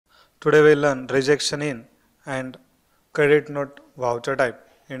Today we learn rejection in and credit note voucher type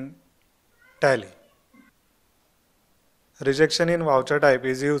in Tally. Rejection in voucher type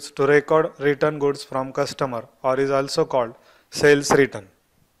is used to record return goods from customer or is also called sales return.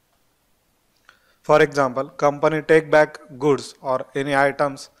 For example, company take back goods or any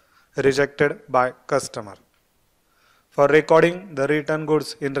items rejected by customer. For recording the return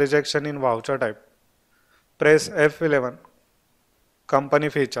goods in rejection in voucher type, press F11 company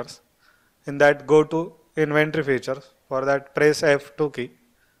features. In that go to inventory features. For that press F2 key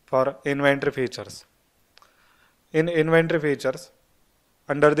for inventory features. In inventory features,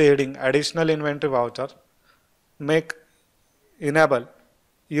 under the heading additional inventory voucher, make enable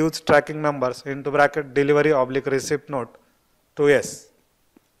use tracking numbers into bracket delivery oblique receipt note to yes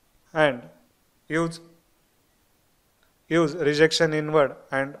and use rejection inward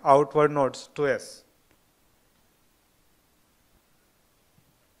and outward notes to yes.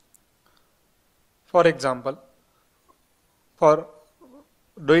 For example, for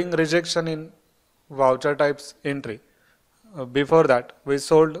doing rejection in voucher types entry, before that we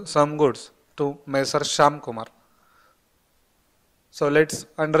sold some goods to Messer Sham Kumar. So let's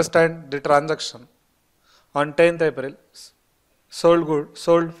understand the transaction. On 10th April,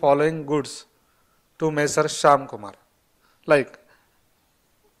 sold following goods to Messer Sham Kumar, like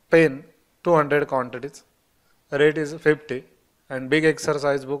pen 200 quantities, rate is 50, and big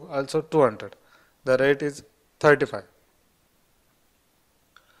exercise book also 200, the rate is 35.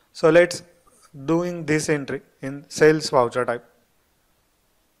 So let's doing this entry in sales voucher type.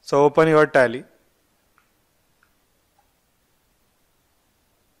 So open your Tally,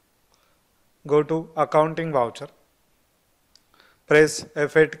 go to accounting voucher, press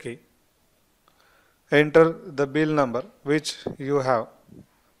F8 key, enter the bill number which you have,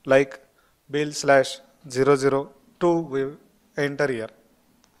 like bill/002 we enter here.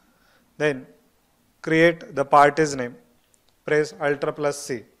 Then create the party's name, press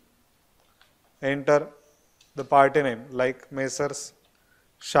Alt+C, enter the party name like Messrs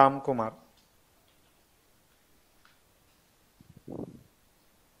Sham Kumar.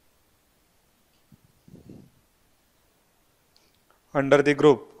 Under the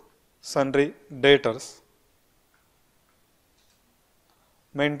group sundry debtors,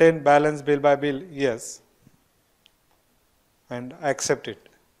 maintain balance bill by bill, yes, and accept it.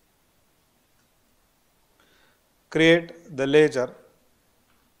 Create the ledger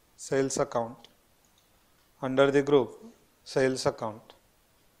sales account under the group sales account.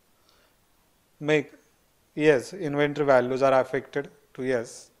 Make yes, inventory values are affected to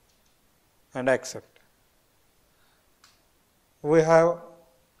yes and accept. We have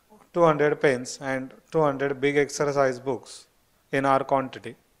 200 pens and 200 big exercise books in our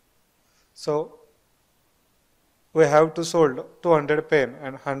quantity. So we have to sold 200 pen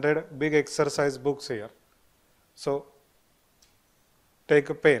and 100 big exercise books here. So take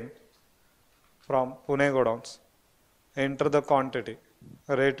a pen from Pune Godowns, enter the quantity,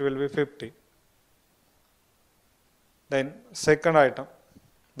 rate will be 50. Then second item,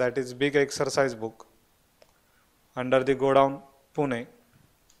 that is big exercise book, under the Godown Pune,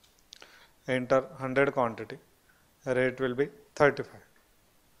 enter 100 quantity, rate will be 35.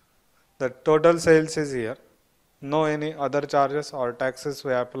 The total sales is here, no any other charges or taxes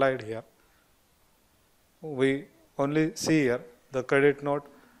we applied here. We only see here the credit note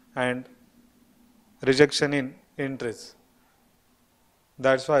and rejection in entries.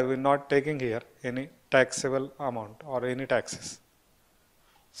 That's why we're not taking here any taxable amount or any taxes.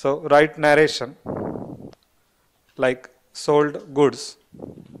 So write narration like sold goods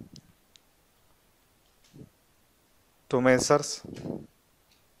to Messrs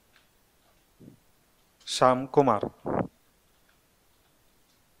Sham Kumar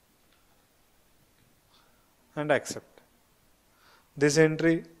and accept. This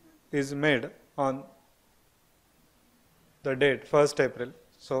entry is made on the date 1st April.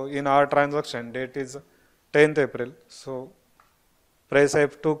 So in our transaction date is 10th April. So press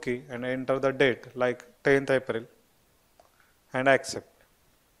F2 key and enter the date like 10th April and accept.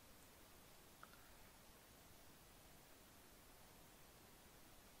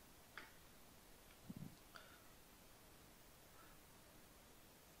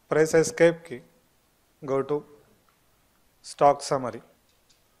 Press escape key, go to stock summary.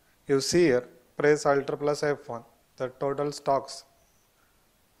 You see here, press Alt+F1, the total stock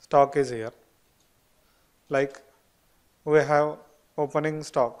is here. Like we have opening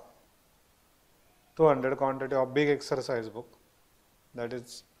stock 200 quantity of big exercise book, that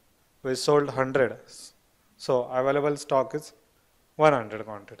is we sold 100, so available stock is 100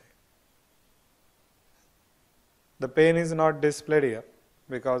 quantity. The pen is not displayed here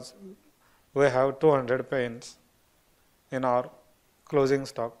because we have 200 pens in our closing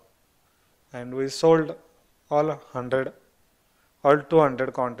stock and we sold all 100 all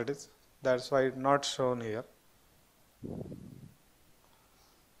 200 quantities. That's why it's not shown here.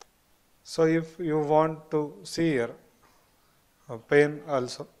 So if you want to see here a pen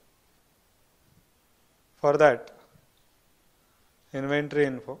also, for that inventory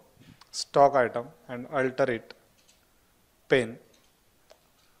info, stock item and alter it pen.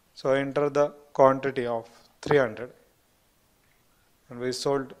 So enter the quantity of 300 and we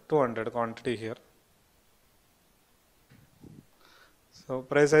sold 200 quantity here. So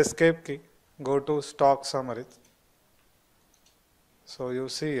press escape key, go to stock summaries. So you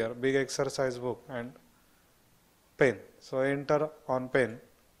see here big exercise book and pen. So enter on pen,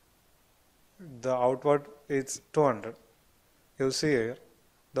 the outward is 200. You see here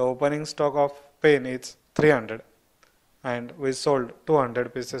the opening stock of pen is 300 and we sold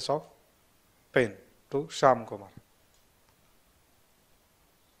 200 pieces of pen to Sham Kumar.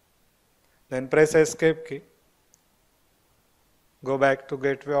 Then press escape key, go back to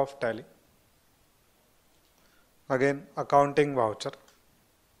gateway of tally. Again accounting voucher.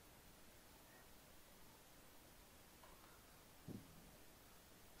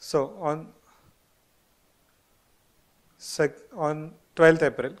 So on 12th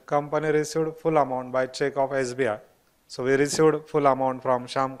April, company received full amount by check of SBI. So we received full amount from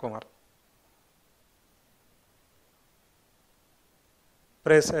Sham Kumar.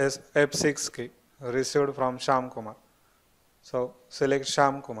 Press F6 key, received from Sham Kumar. So select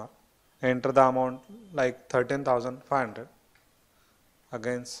Sham Kumar, enter the amount like 13,500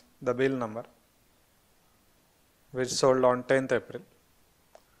 against the bill number which sold on 10th April.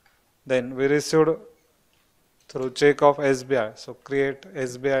 Then we received through check of SBI. So create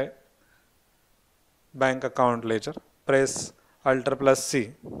SBI bank account ledger. Press Alt plus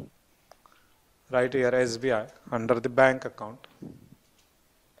C. Write here SBI under the bank account.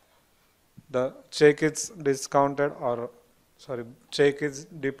 The check is discounted check is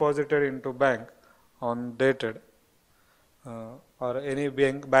deposited into bank on dated or any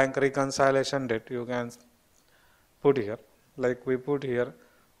bank reconciliation date you can put here, like we put here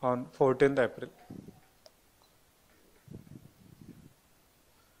on 14th April.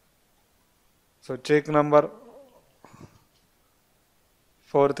 So check number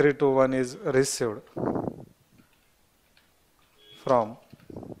 4321 is received from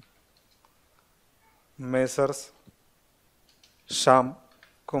Messrs. Sham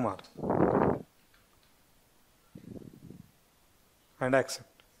Kumar and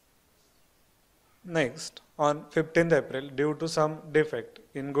accept. Next, on 15th April, due to some defect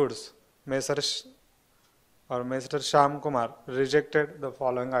in goods, Mr. Sham Kumar rejected the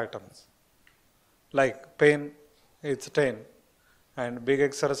following items, like pen is 10 and big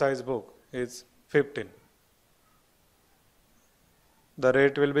exercise book is 15. The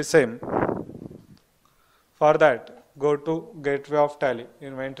rate will be same. For that, go to gateway of tally,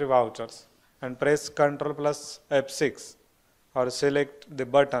 inventory vouchers and press Ctrl plus F6 or select the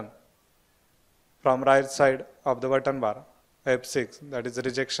button from right side of the button bar, F6, that is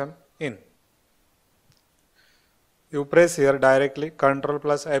rejection in. You press here directly Ctrl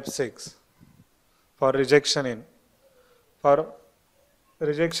plus F6 for rejection in. For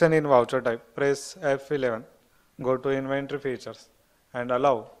rejection in voucher type, press F11, go to inventory features and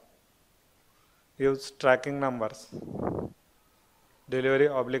allow use tracking numbers, delivery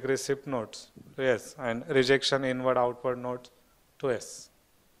 / receipt notes to yes, and rejection inward outward notes to yes.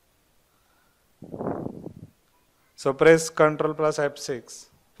 So press Ctrl plus F6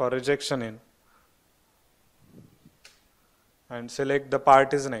 for rejection in and select the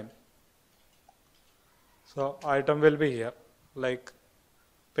party's name. So item will be here, like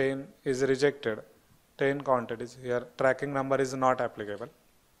pen is rejected, 10 quantities, here tracking number is not applicable.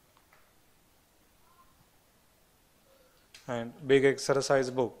 And big exercise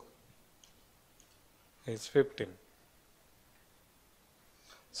book is 15.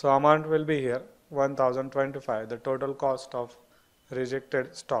 So amount will be here 1025, the total cost of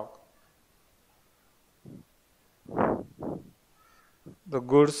rejected stock. The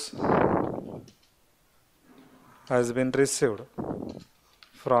goods has been received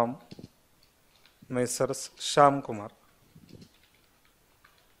from Messrs. Sham Kumar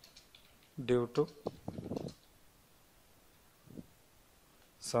due to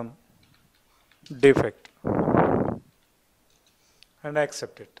some defect and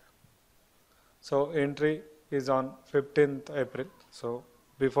accept it. So entry is on 15th April. So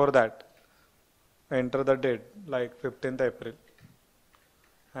before that, enter the date like 15th April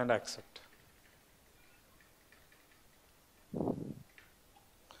and accept.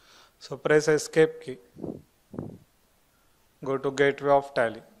 So press escape key, go to gateway of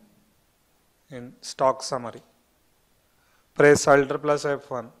tally in stock summary, press Alt plus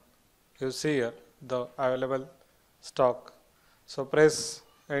F1, you see here the available stock. So press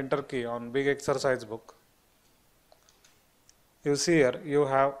enter key on big exercise book. You see here you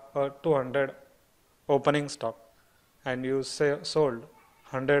have a 200 opening stock and you sold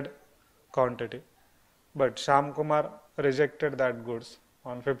 100 quantity, but Sham Kumar rejected that goods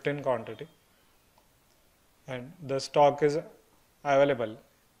on 15 quantity and the stock is available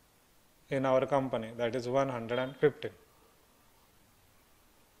in our company, that is 115.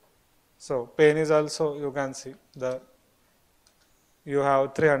 So pain is also, you can see you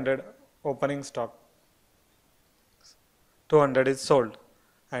have 300 opening stock, 200 is sold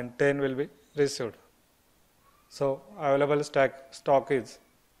and 10 will be received. So available stock is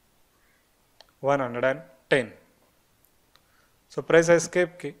 110. So press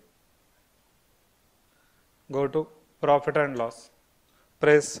escape key, go to profit and loss,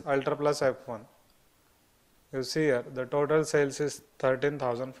 press Alt plus F1. You see here the total sales is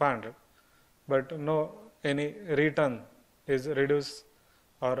 13,500, but no any return is reduced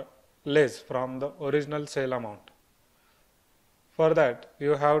or less from the original sale amount. For that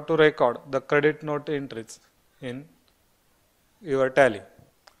you have to record the credit note entries in your tally.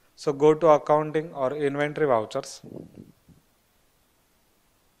 So go to accounting or inventory vouchers.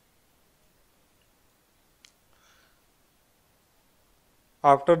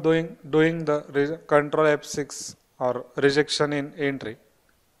 After doing the control F6 or rejection in entry,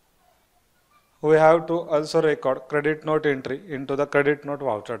 we have to also record credit note entry into the credit note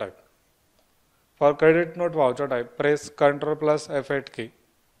voucher type. For credit note voucher type, press Ctrl plus F8 key.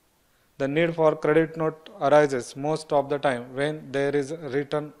 The need for credit note arises most of the time when there is a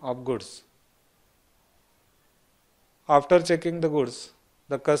return of goods. After checking the goods,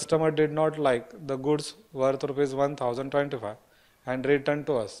 the customer did not like the goods worth rupees 1025 and returned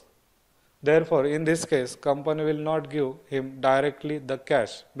to us. Therefore, in this case, company will not give him directly the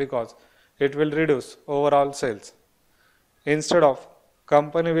cash because it will reduce overall sales. Instead of,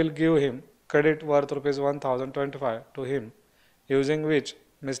 company will give him credit worth rupees 1025 to him, using which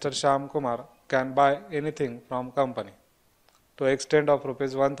Mr. Sham Kumar can buy anything from company to extent of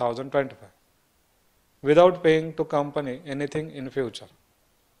rupees 1025 without paying to company anything in future.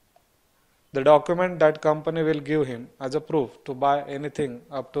 The document that company will give him as a proof to buy anything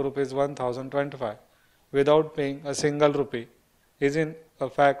up to rupees 1025 without paying a single rupee is in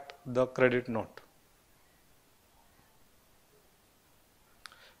fact the credit note.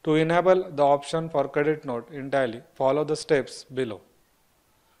 To enable the option for credit note in Tally, follow the steps below.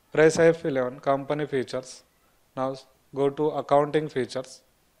 Press F11 Company Features. Now go to Accounting Features.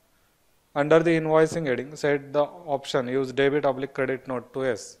 Under the Invoicing heading, set the option Use Debit / Credit Note to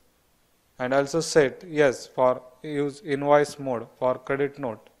Yes, and also set Yes for use invoice mode for credit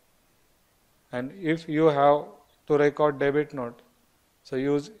note. And if you have to record debit note, so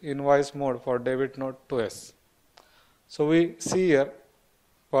use invoice mode for debit note to Yes. So we see here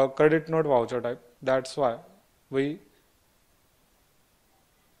for credit note voucher type, that's why we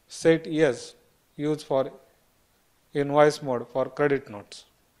set Yes, use for invoice mode for credit notes.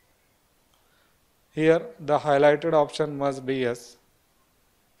 Here the highlighted option must be Yes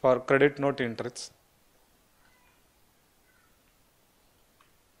for credit note entries.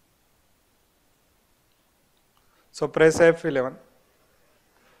 So press F11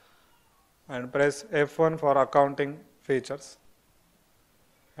 and press F1 for accounting features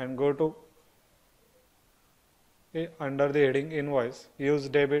and go to under the heading invoice, use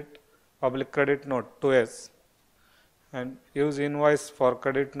debit / credit note to Yes and use invoice for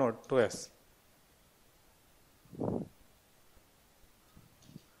credit note to Yes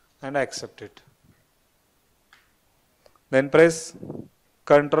and accept it. Then press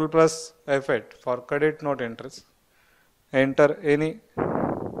Ctrl plus F8 for credit note entries. Enter any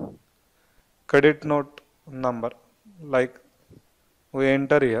credit note number, like we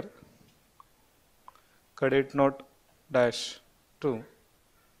enter here credit note -2.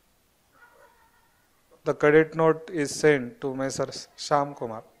 The credit note is sent to Mr. Sham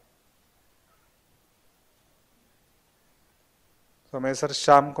Kumar. So Mr.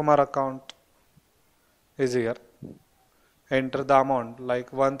 Sham Kumar account is here. Enter the amount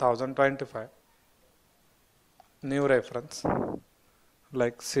like 1025. New reference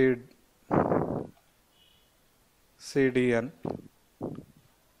like CDN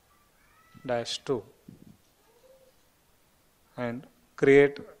 -2 and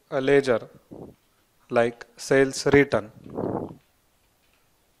create a ledger like sales return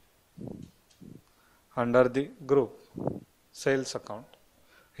under the group sales account.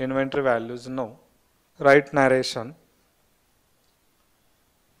 Inventory values, no. Write narration.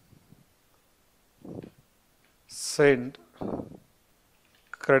 Send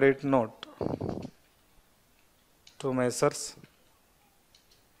credit note to Messrs.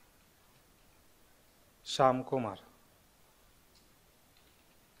 Shyam Kumar.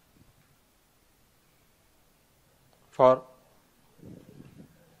 For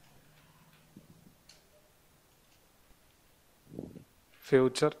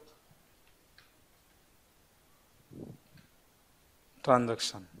future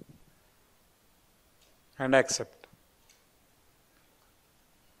transaction and accept.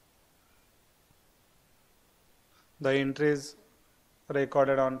 The entry is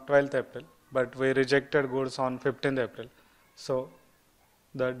recorded on 12th April, but we rejected goods on 15th April. So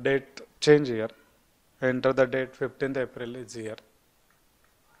the date change here. Enter the date 15th April is here.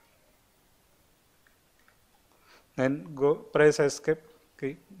 Then go press escape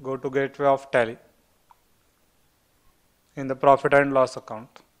key, go to gateway of tally. In the profit and loss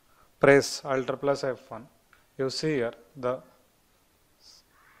account, press Alt plus F1. You see here the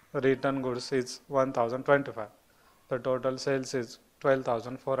return goods is 1025. The total sales is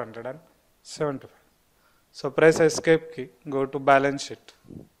 12,475. So press escape key, go to balance sheet.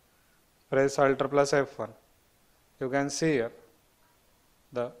 Press Alt plus F1. You can see here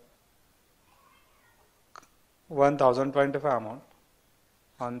the 1025 amount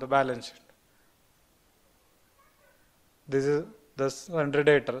on the balance sheet. This is the sundry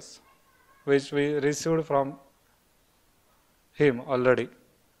debtors which we received from him already.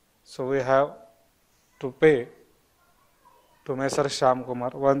 So we have to pay to Mr. Shyam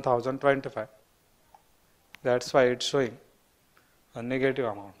Kumar 1025. That's why it's showing a negative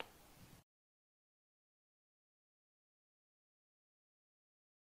amount.